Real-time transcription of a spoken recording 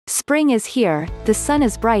Spring is here, the sun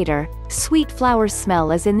is brighter, sweet flower smell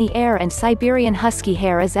is in the air and Siberian Husky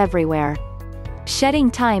hair is everywhere. Shedding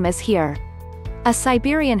time is here. A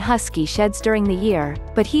Siberian Husky sheds during the year,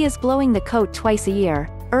 but he is blowing the coat twice a year,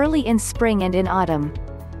 early in spring and in autumn.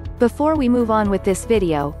 Before we move on with this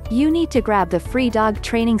video, you need to grab the free Dog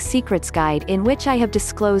Training Secrets Guide in which I have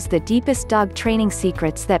disclosed the deepest dog training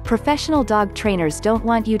secrets that professional dog trainers don't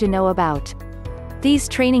want you to know about. These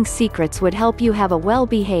training secrets would help you have a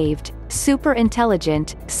well-behaved, super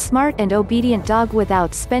intelligent, smart and obedient dog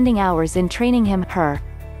without spending hours in training him/her.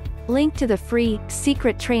 Link to the free,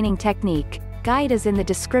 secret training technique guide is in the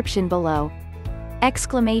description below.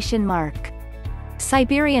 Exclamation mark.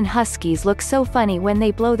 Siberian Huskies look so funny when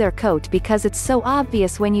they blow their coat because it's so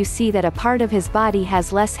obvious when you see that a part of his body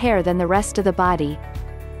has less hair than the rest of the body.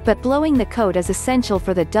 But blowing the coat is essential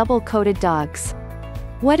for the double-coated dogs.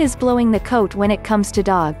 What is blowing the coat when it comes to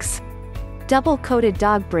dogs? Double-coated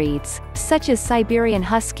dog breeds, such as Siberian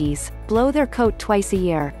Huskies, blow their coat twice a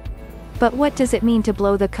year. But what does it mean to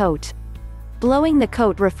blow the coat? Blowing the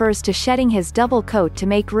coat refers to shedding his double coat to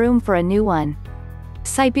make room for a new one.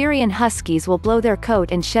 Siberian Huskies will blow their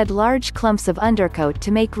coat and shed large clumps of undercoat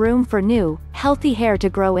to make room for new, healthy hair to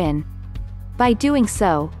grow in. By doing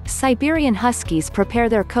so, Siberian Huskies prepare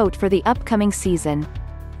their coat for the upcoming season.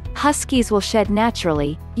 Huskies will shed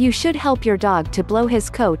naturally. You should help your dog to blow his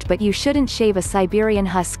coat, but you shouldn't shave a Siberian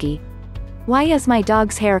Husky. Why is my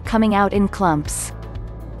dog's hair coming out in clumps?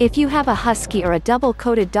 If you have a husky or a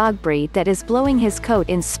double-coated dog breed that is blowing his coat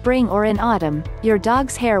in spring or in autumn, your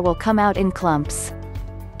dog's hair will come out in clumps.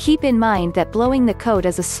 Keep in mind that blowing the coat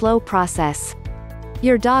is a slow process.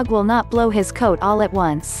 Your dog will not blow his coat all at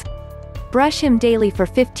once. Brush him daily for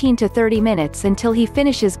 15 to 30 minutes until he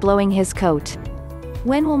finishes blowing his coat.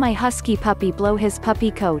 When will my husky puppy blow his puppy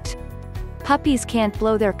coat? Puppies can't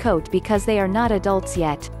blow their coat because they are not adults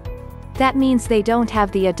yet. That means they don't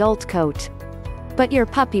have the adult coat. But your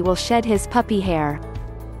puppy will shed his puppy hair.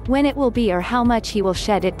 When it will be or how much he will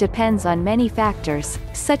shed, it depends on many factors,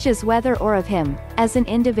 such as weather or of him, as an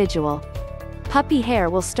individual. Puppy hair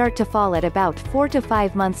will start to fall at about 4 to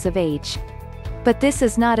 5 months of age. But this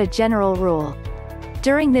is not a general rule.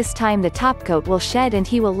 During this time the top coat will shed and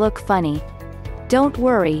he will look funny. Don't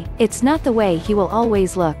worry, it's not the way he will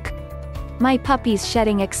always look. My puppy's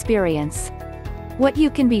shedding experience. What you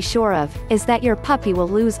can be sure of, is that your puppy will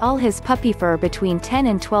lose all his puppy fur between 10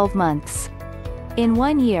 and 12 months. In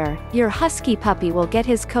 1 year, your husky puppy will get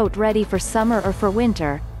his coat ready for summer or for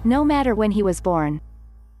winter, no matter when he was born.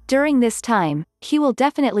 During this time, he will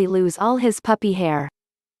definitely lose all his puppy hair.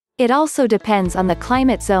 It also depends on the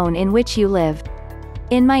climate zone in which you live.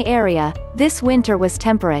 In my area, this winter was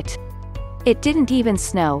temperate. It didn't even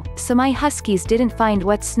snow, so my huskies didn't find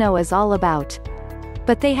what snow is all about.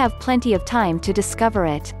 But they have plenty of time to discover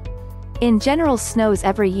it. In general, snows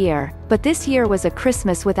every year, but this year was a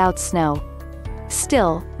Christmas without snow.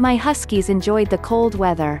 Still, my huskies enjoyed the cold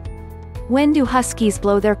weather. When do huskies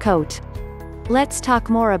blow their coat? Let's talk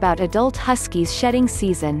more about adult huskies shedding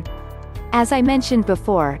season. As I mentioned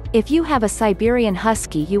before, if you have a Siberian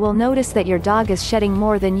Husky, you will notice that your dog is shedding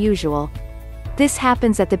more than usual. This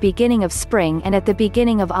happens at the beginning of spring and at the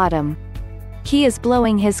beginning of autumn. He is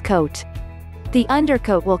blowing his coat. The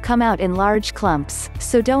undercoat will come out in large clumps,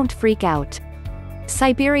 so don't freak out.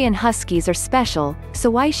 Siberian Huskies are special, so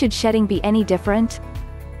why should shedding be any different?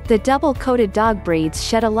 The double-coated dog breeds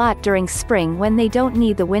shed a lot during spring when they don't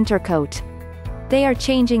need the winter coat. They are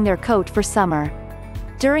changing their coat for summer.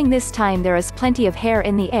 During this time there is plenty of hair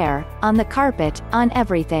in the air, on the carpet, on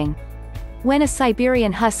everything. When a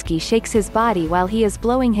Siberian Husky shakes his body while he is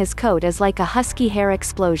blowing his coat is like a husky hair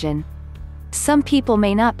explosion. Some people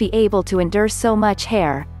may not be able to endure so much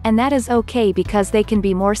hair, and that is okay because they can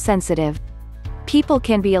be more sensitive. People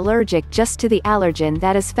can be allergic just to the allergen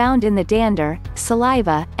that is found in the dander,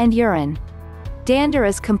 saliva, and urine. Dander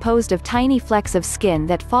is composed of tiny flecks of skin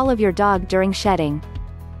that fall of your dog during shedding.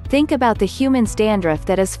 Think about the human's dandruff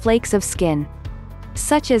that is flakes of skin.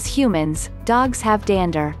 Such as humans, dogs have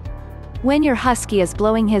dander. When your husky is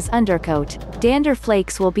blowing his undercoat, dander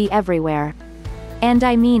flakes will be everywhere. And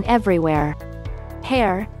I mean everywhere.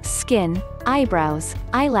 Hair, skin, eyebrows,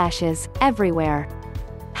 eyelashes, everywhere.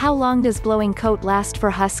 How long does blowing coat last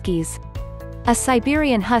for huskies? A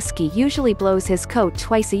Siberian Husky usually blows his coat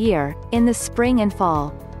twice a year, in the spring and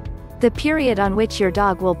fall. The period on which your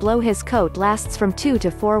dog will blow his coat lasts from 2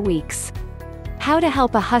 to 4 weeks. How to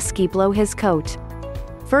help a husky blow his coat?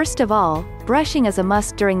 First of all, brushing is a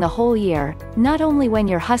must during the whole year, not only when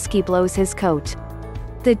your husky blows his coat.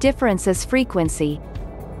 The difference is frequency.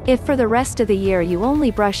 If for the rest of the year you only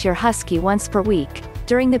brush your husky once per week,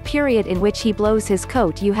 During the period in which he blows his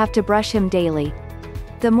coat, you have to brush him daily.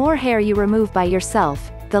 The more hair you remove by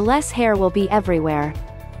yourself, the less hair will be everywhere.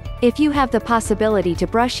 If you have the possibility to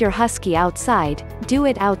brush your husky outside, do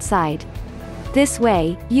it outside. This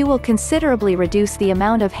way, you will considerably reduce the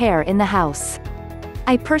amount of hair in the house.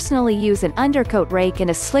 I personally use an undercoat rake and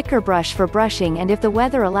a slicker brush for brushing, and if the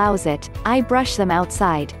weather allows it, I brush them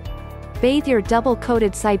outside. Bathe your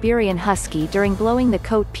double-coated Siberian Husky during blowing the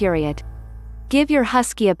coat period. Give your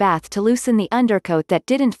husky a bath to loosen the undercoat that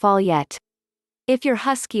didn't fall yet. If your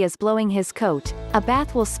husky is blowing his coat, a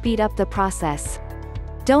bath will speed up the process.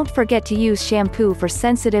 Don't forget to use shampoo for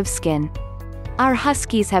sensitive skin. Our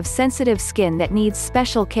huskies have sensitive skin that needs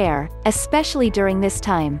special care, especially during this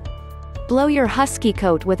time. Blow your husky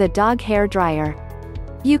coat with a dog hair dryer.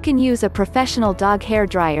 You can use a professional dog hair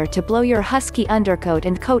dryer to blow your husky undercoat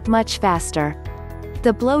and coat much faster.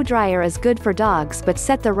 The blow dryer is good for dogs, but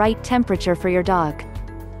set the right temperature for your dog.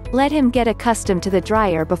 Let him get accustomed to the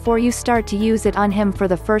dryer before you start to use it on him for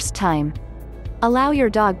the first time. Allow your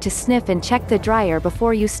dog to sniff and check the dryer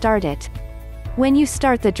before you start it. When you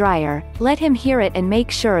start the dryer, let him hear it and make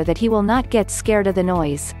sure that he will not get scared of the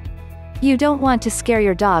noise. You don't want to scare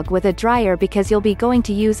your dog with a dryer because you'll be going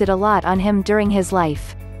to use it a lot on him during his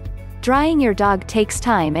life. Drying your dog takes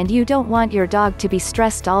time, and you don't want your dog to be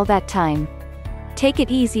stressed all that time. Take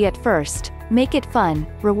it easy at first, make it fun,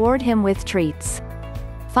 reward him with treats.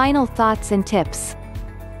 Final thoughts and tips.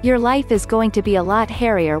 Your life is going to be a lot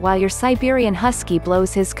hairier while your Siberian Husky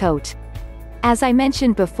blows his coat. As I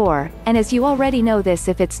mentioned before, and as you already know this,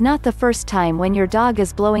 if it's not the first time when your dog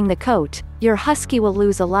is blowing the coat, your husky will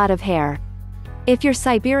lose a lot of hair. If your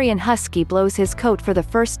Siberian Husky blows his coat for the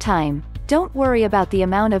first time, don't worry about the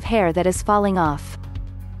amount of hair that is falling off.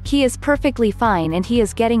 He is perfectly fine, and he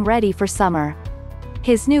is getting ready for summer.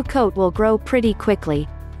 His new coat will grow pretty quickly.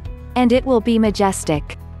 And it will be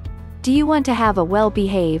majestic. Do you want to have a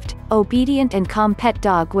well-behaved, obedient and calm pet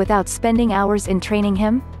dog without spending hours in training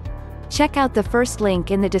him? Check out the first link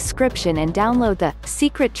in the description and download the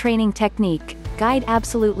Secret Training Technique guide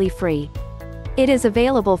absolutely free. It is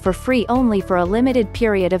available for free only for a limited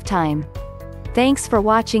period of time. Thanks for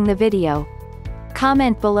watching the video.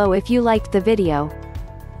 Comment below if you liked the video.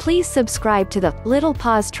 Please subscribe to the Little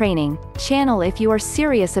Paws Training channel if you are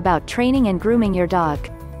serious about training and grooming your dog.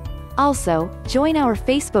 Also, join our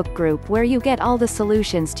Facebook group where you get all the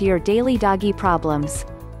solutions to your daily doggy problems.